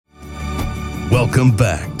Welcome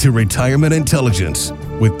back to Retirement Intelligence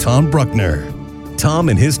with Tom Bruckner. Tom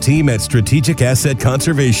and his team at Strategic Asset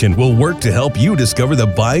Conservation will work to help you discover the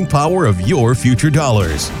buying power of your future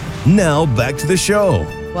dollars. Now back to the show.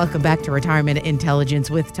 Welcome back to Retirement Intelligence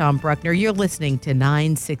with Tom Bruckner. You're listening to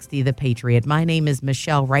 960 The Patriot. My name is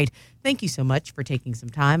Michelle Wright. Thank you so much for taking some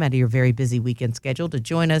time out of your very busy weekend schedule to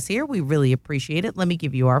join us here. We really appreciate it. Let me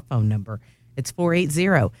give you our phone number. It's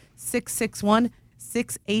 480-661-6800.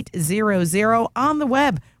 On the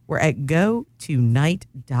web, we're at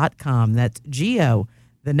gotonight.com. That's G-O,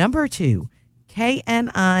 the number 2,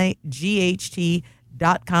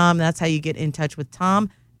 KNIGHT.com. That's how you get in touch with Tom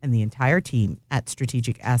and the entire team at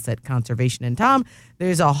Strategic Asset Conservation. And Tom,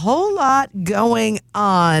 there's a whole lot going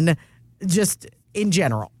on just in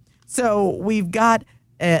general. So we've got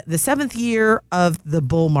the seventh year of the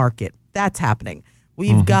bull market. That's happening.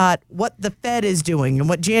 We've got what the Fed is doing and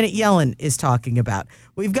what Janet Yellen is talking about.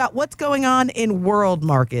 We've got what's going on in world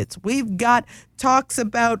markets. We've got talks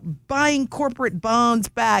about buying corporate bonds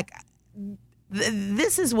back.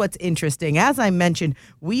 This is what's interesting. As I mentioned,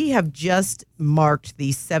 we have just marked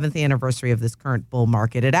the 7th anniversary of this current bull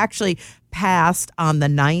market. It actually passed on the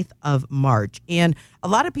 9th of March. And a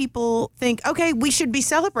lot of people think, okay, we should be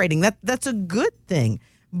celebrating. That's a good thing.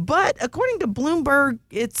 But according to Bloomberg,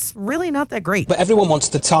 it's really not that great. But everyone wants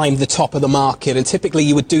to time the top of the market, and typically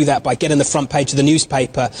you would do that by getting the front page of the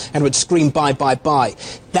newspaper and would scream buy, buy, buy.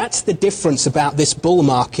 That's the difference about this bull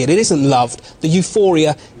market. It isn't loved. The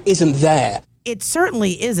euphoria isn't there. It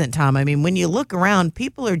certainly isn't, Tom. I mean, when you look around,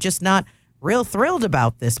 people are just not real thrilled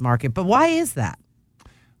about this market. But why is that?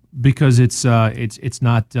 Because it's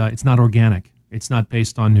not organic. It's not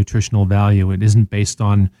based on nutritional value. It isn't based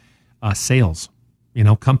on sales. You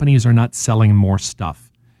know, companies are not selling more stuff.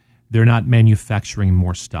 They're not manufacturing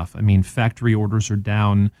more stuff. I mean, factory orders are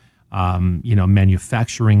down.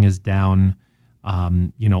 Manufacturing is down.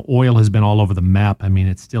 Oil has been all over the map. I mean,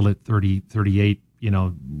 it's still at 38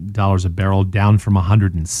 dollars a barrel, down from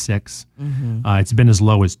 106. It's been as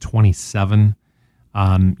low as 27.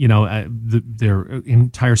 Their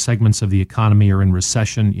entire segments of the economy are in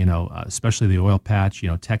recession, especially the oil patch,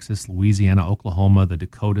 Texas, Louisiana, Oklahoma, the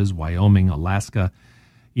Dakotas, Wyoming, Alaska.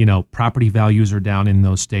 Property values are down in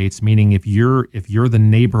those states, meaning if you're the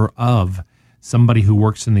neighbor of somebody who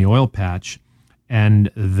works in the oil patch and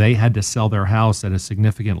they had to sell their house at a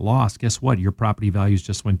significant loss, guess what? Your property values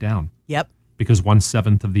just went down. Yep. Because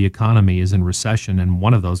 1/7 of the economy is in recession and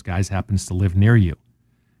one of those guys happens to live near you,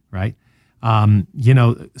 right?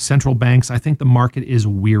 Central banks, I think the market is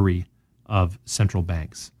weary of central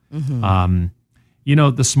banks. The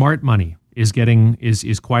smart money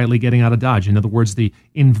is quietly getting out of Dodge. In other words, the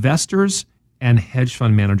investors and hedge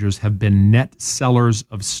fund managers have been net sellers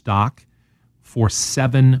of stock for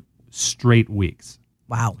 7 straight weeks.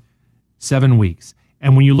 Wow. 7 weeks.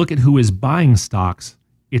 And when you look at who is buying stocks,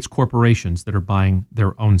 it's corporations that are buying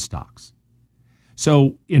their own stocks.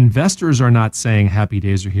 So investors are not saying happy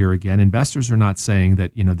days are here again. Investors are not saying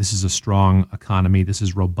that, this is a strong economy, this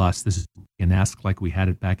is robust, this is Gannett like we had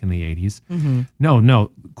it back in the 80s.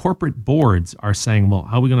 No. Corporate boards are saying, well,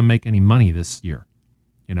 how are we going to make any money this year?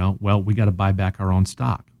 Well, we got to buy back our own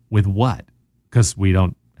stock. With what? Because we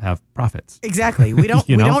don't have profits. Exactly. We don't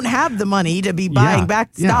we don't have the money to be buying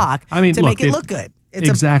back stock to make it look good. It's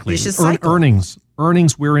exactly. a vicious cycle.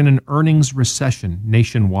 Earnings, we're in an earnings recession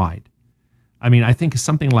nationwide. I mean, I think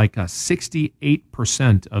something like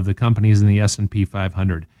 68% of the companies in the S&P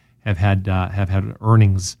 500 have had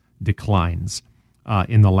earnings declines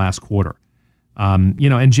in the last quarter.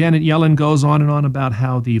 And Janet Yellen goes on and on about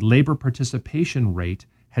how the labor participation rate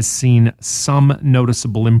has seen some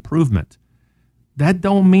noticeable improvement. That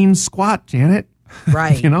don't mean squat, Janet.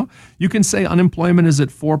 Right. You can say unemployment is at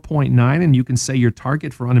 4.9 and you can say your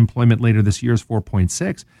target for unemployment later this year is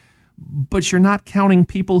 4.6. But you're not counting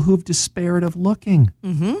people who've despaired of looking.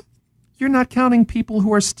 You're not counting people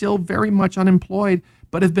who are still very much unemployed,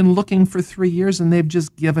 but have been looking for 3 years and they've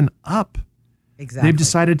just given up. Exactly. They've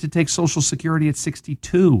decided to take Social Security at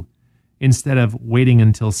 62 instead of waiting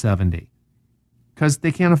until 70 because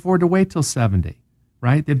they can't afford to wait till 70,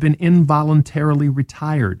 right? They've been involuntarily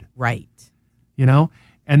retired. Right.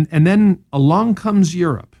 And then along comes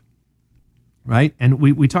Europe, right? And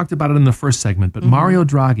we talked about it in the first segment, but Mario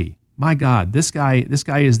Draghi, my God, this guy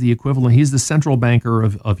is the equivalent. He's the central banker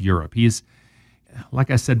of Europe. He's, like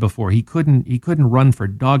I said before, he couldn't run for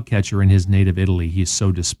dog catcher in his native Italy. He's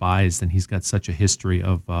so despised, and he's got such a history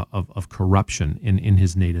of corruption in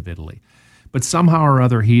his native Italy. But somehow or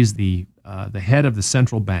other, he's the head of the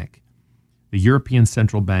central bank, the European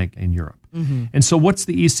Central Bank in Europe. And so what's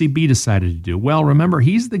the ECB decided to do? Well, remember,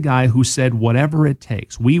 he's the guy who said, whatever it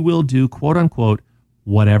takes, we will do, quote unquote,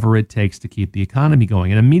 whatever it takes to keep the economy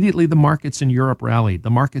going. And immediately the markets in Europe rallied. The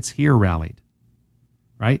markets here rallied,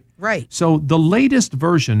 right? Right. So the latest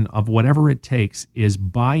version of whatever it takes is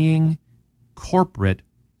buying corporate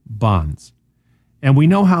bonds. And we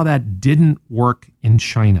know how that didn't work in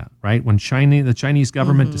China, right? When the Chinese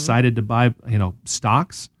government decided to buy,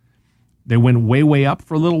 stocks, they went way, way up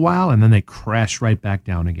for a little while, and then they crashed right back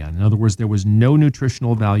down again. In other words, there was no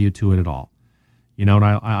nutritional value to it at all. And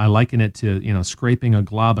I liken it to, scraping a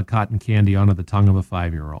glob of cotton candy onto the tongue of a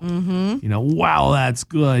 5-year-old. Wow, that's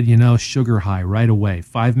good, sugar high right away.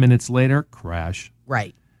 5 minutes later, crash.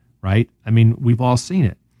 Right. Right? I mean, we've all seen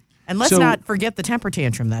it. And let's not forget the temper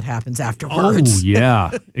tantrum that happens afterwards. Oh,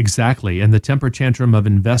 yeah, exactly. And the temper tantrum of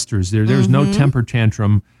investors. There's no temper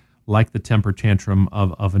tantrum like the temper tantrum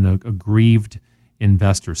of an aggrieved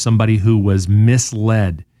investor, somebody who was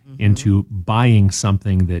misled into buying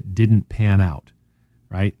something that didn't pan out,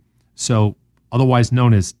 right? So otherwise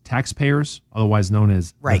known as taxpayers, otherwise known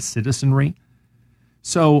as the citizenry.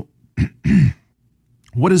 So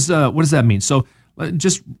what does that mean? So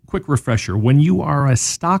just quick refresher. When you are a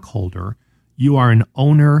stockholder, you are an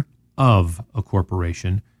owner of a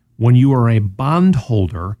corporation. When you are a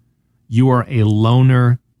bondholder, you are a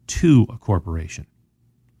loaner to a corporation,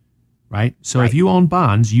 right? So if you own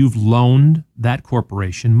bonds, you've loaned that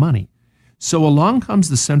corporation money. So along comes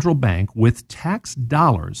the central bank with tax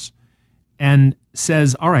dollars and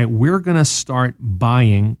says, all right, we're going to start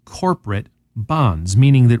buying corporate bonds,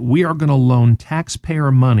 meaning that we are going to loan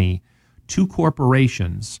taxpayer money to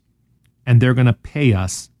corporations, and they're going to pay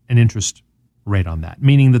us an interest rate on that,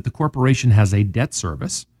 meaning that the corporation has a debt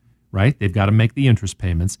service, right? They've got to make the interest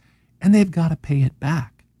payments, and they've got to pay it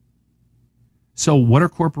back. So what are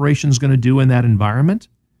corporations going to do in that environment?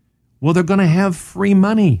 Well, they're going to have free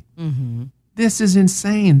money. This is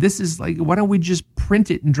insane. This is like, why don't we just print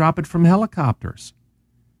it and drop it from helicopters?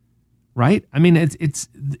 Right? I mean,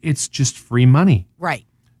 it's just free money. Right.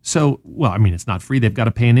 So, well, I mean, it's not free. They've got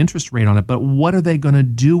to pay an interest rate on it. But what are they going to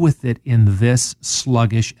do with it in this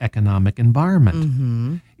sluggish economic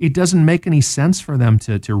environment? It doesn't make any sense for them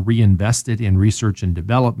to reinvest it in research and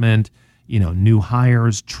development, new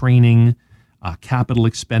hires, training, capital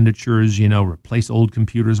expenditures, replace old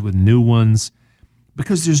computers with new ones,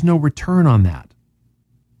 because there's no return on that.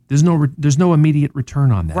 There's no immediate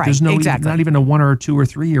return on that. Right, There's exactly. not even a 1 or 2 or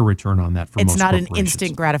 3 year return on that for most corporations. It's not an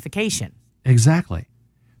instant gratification. Exactly.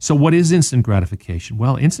 So what is instant gratification?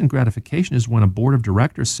 Well, instant gratification is when a board of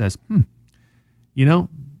directors says,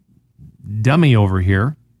 dummy over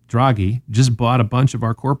here, Draghi, just bought a bunch of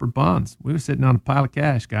our corporate bonds. We were sitting on a pile of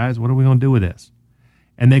cash, guys. What are we going to do with this?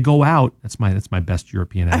 And they go out. That's my best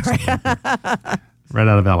European accent. Right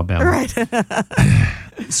out of Alabama. Right.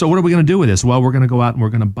 So what are we going to do with this? Well, we're going to go out and we're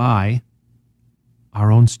going to buy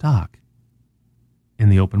our own stock in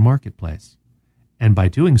the open marketplace. And by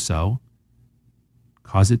doing so,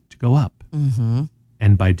 cause it to go up.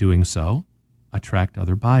 And by doing so, attract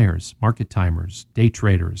other buyers, market timers, day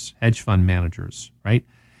traders, hedge fund managers, right?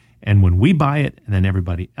 And when we buy it and then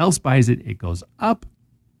everybody else buys it, it goes up.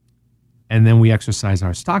 And then we exercise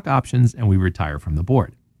our stock options and we retire from the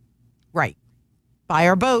board. Right. Buy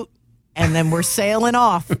our boat and then we're sailing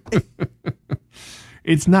off.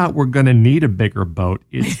 It's not we're going to need a bigger boat.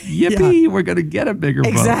 It's yippee, we're going to get a bigger boat.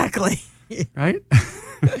 Exactly. Right?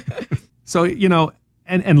 So,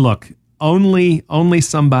 and look, only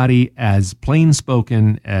somebody as plain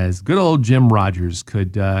spoken as good old Jim Rogers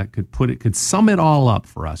could sum it all up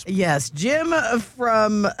for us. Yes, Jim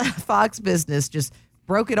from Fox Business just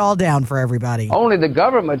broke it all down for everybody. Only the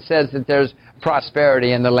government says that there's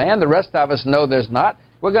prosperity in the land. The rest of us know there's not.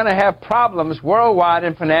 We're going to have problems worldwide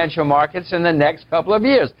in financial markets in the next couple of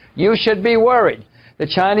years. You should be worried. The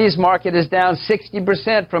Chinese market is down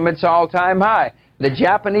 60% from its all-time high. The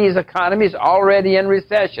Japanese economy is already in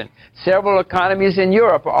recession. Several economies in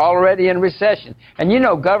Europe are already in recession. And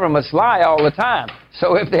governments lie all the time.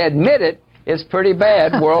 So if they admit it, it's pretty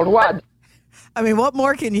bad worldwide. I mean, what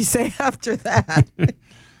more can you say after that?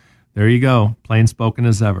 There you go. Plain spoken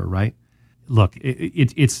as ever, right? Look,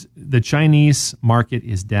 it's the Chinese market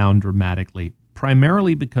is down dramatically,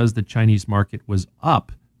 primarily because the Chinese market was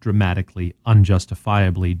up dramatically,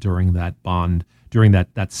 unjustifiably during that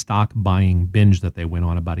stock buying binge that they went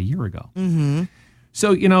on about a year ago.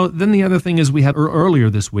 So, then the other thing is we had earlier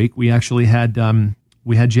this week, we actually had Janet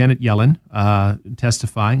Yellen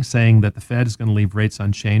testifying, saying that the Fed is going to leave rates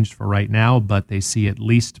unchanged for right now, but they see at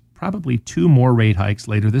least probably 2 more rate hikes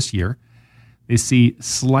later this year. They see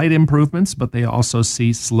slight improvements, but they also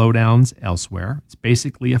see slowdowns elsewhere. It's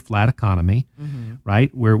basically a flat economy, right?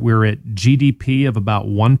 We're at GDP of about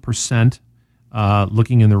 1%.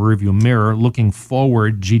 Looking in the rearview mirror, looking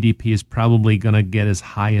forward, GDP is probably going to get as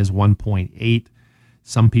high as 1.8.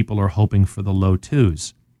 Some people are hoping for the low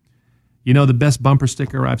twos. You know the best bumper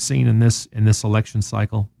sticker I've seen in this election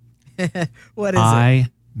cycle? What is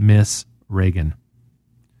I miss Reagan.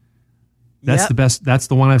 That's the best. That's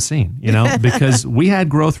the one I've seen, because we had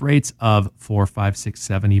growth rates of 4, 5, 6,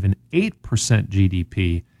 7, even 8%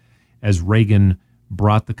 GDP as Reagan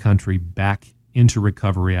brought the country back into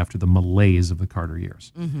recovery after the malaise of the Carter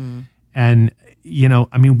years. And,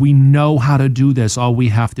 we know how to do this. All we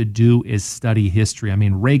have to do is study history.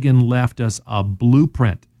 Reagan left us a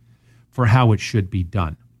blueprint for how it should be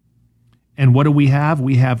done. And what do we have?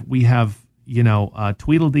 We have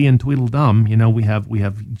Tweedledee and Tweedledum. We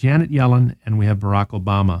have Janet Yellen and we have Barack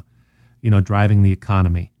Obama, driving the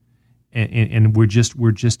economy, and we're just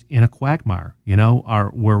in a quagmire.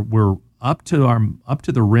 We're up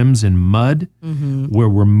to the rims in mud, where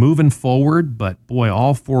we're moving forward, but boy,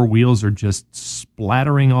 all four wheels are just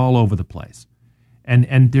splattering all over the place.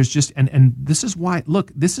 And there's just and this is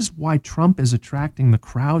why Trump is attracting the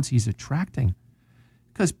crowds he's attracting,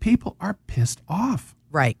 because people are pissed off.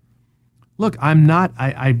 Right. Look, I'm not.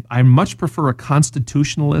 I much prefer a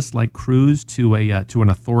constitutionalist like Cruz to an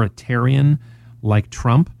authoritarian like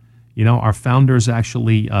Trump. Our founders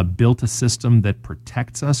actually built a system that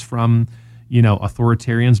protects us from,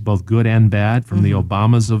 authoritarians, both good and bad, from the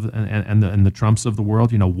Obamas and the Trumps of the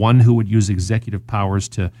world. One who would use executive powers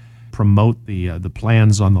to promote the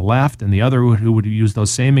plans on the left, and the other who would use those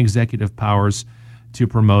same executive powers to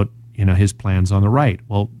promote, his plans on the right.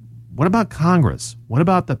 Well, what about Congress? What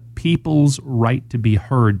about the people's right to be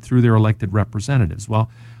heard through their elected representatives? Well,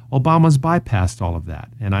 Obama's bypassed all of that,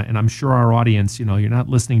 and I'm sure our audience, you're not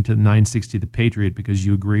listening to 960 The Patriot because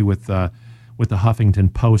you agree with the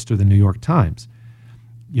Huffington Post or the New York Times.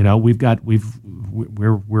 We're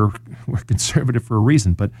conservative for a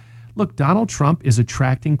reason. But look, Donald Trump is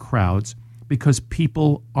attracting crowds because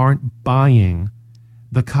people aren't buying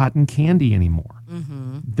the cotton candy anymore.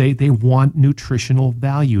 They want nutritional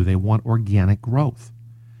value. They want organic growth.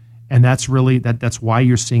 And that's really that's why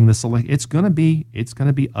you're seeing this election. It's going to be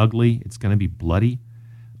ugly. It's going to be bloody.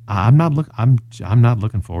 I'm not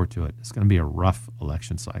looking forward to it. It's going to be a rough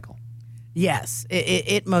election cycle. Yes,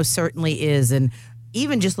 it most certainly is. And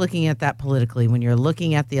even just looking at that politically, when you're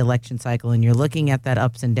looking at the election cycle and you're looking at that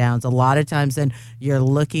ups and downs, a lot of times then you're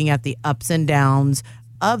looking at the ups and downs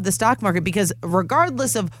of the stock market, because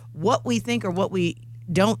regardless of what we think or what we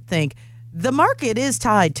don't think, the market is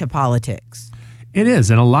tied to politics. It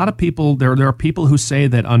is, and a lot of people, there are people who say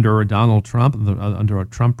that under Donald Trump, under a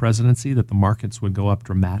Trump presidency, that the markets would go up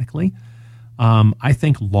dramatically. I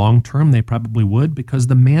think long term they probably would, because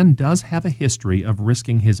the man does have a history of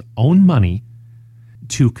risking his own money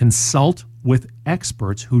to consult with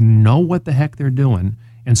experts who know what the heck they're doing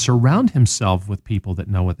and surround himself with people that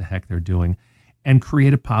know what the heck they're doing and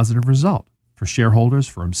create a positive result for shareholders,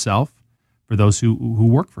 for himself, for those who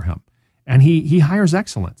work for him. And he hires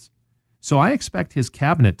excellence. So I expect his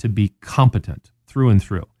cabinet to be competent through and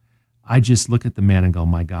through. I just look at the man and go,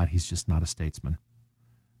 my God, he's just not a statesman.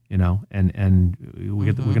 And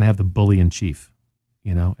we're going to have the bully in chief,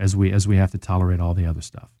 as we have to tolerate all the other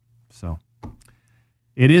stuff. So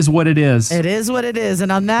it is what it is. It is what it is.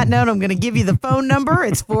 And on that note, I'm going to give you the phone number.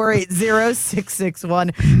 It's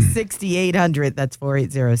 480-661-6800. That's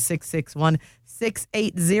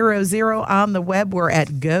 480-661-6800. On the web, we're at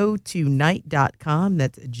gotonight.com.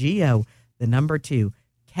 That's G-O, the number 2,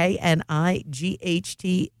 KNIGHT.com.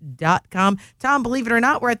 Tom, believe it or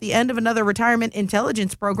not, we're at the end of another retirement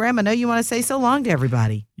intelligence program. I know you want to say so long to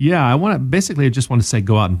everybody. Yeah, I just want to say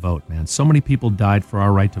go out and vote, man. So many people died for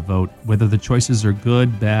our right to vote. Whether the choices are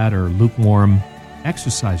good, bad, or lukewarm,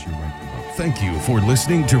 exercise your right to vote. Thank you for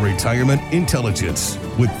listening to Retirement Intelligence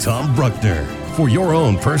with Tom Bruckner. For your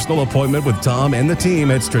own personal appointment with Tom and the team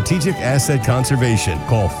at Strategic Asset Conservation,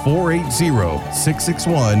 call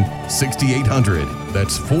 480-661-6800.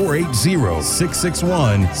 That's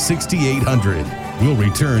 480-661-6800. We'll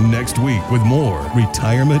return next week with more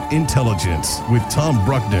Retirement Intelligence with Tom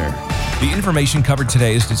Bruckner. The information covered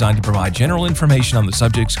today is designed to provide general information on the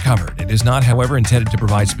subjects covered. It is not, however, intended to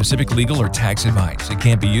provide specific legal or tax advice. It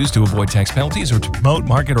can't be used to avoid tax penalties or to promote,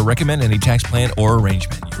 market, or recommend any tax plan or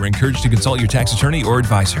arrangement. You are encouraged to consult your tax attorney or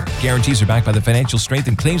advisor. Guarantees are backed by the financial strength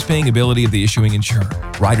and claims-paying ability of the issuing insurer.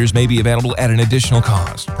 Riders may be available at an additional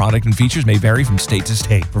cost. Product and features may vary from state to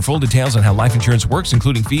state. For full details on how life insurance works,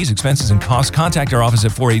 including fees, expenses, and costs, contact our office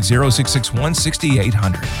at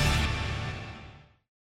 480-661-6800.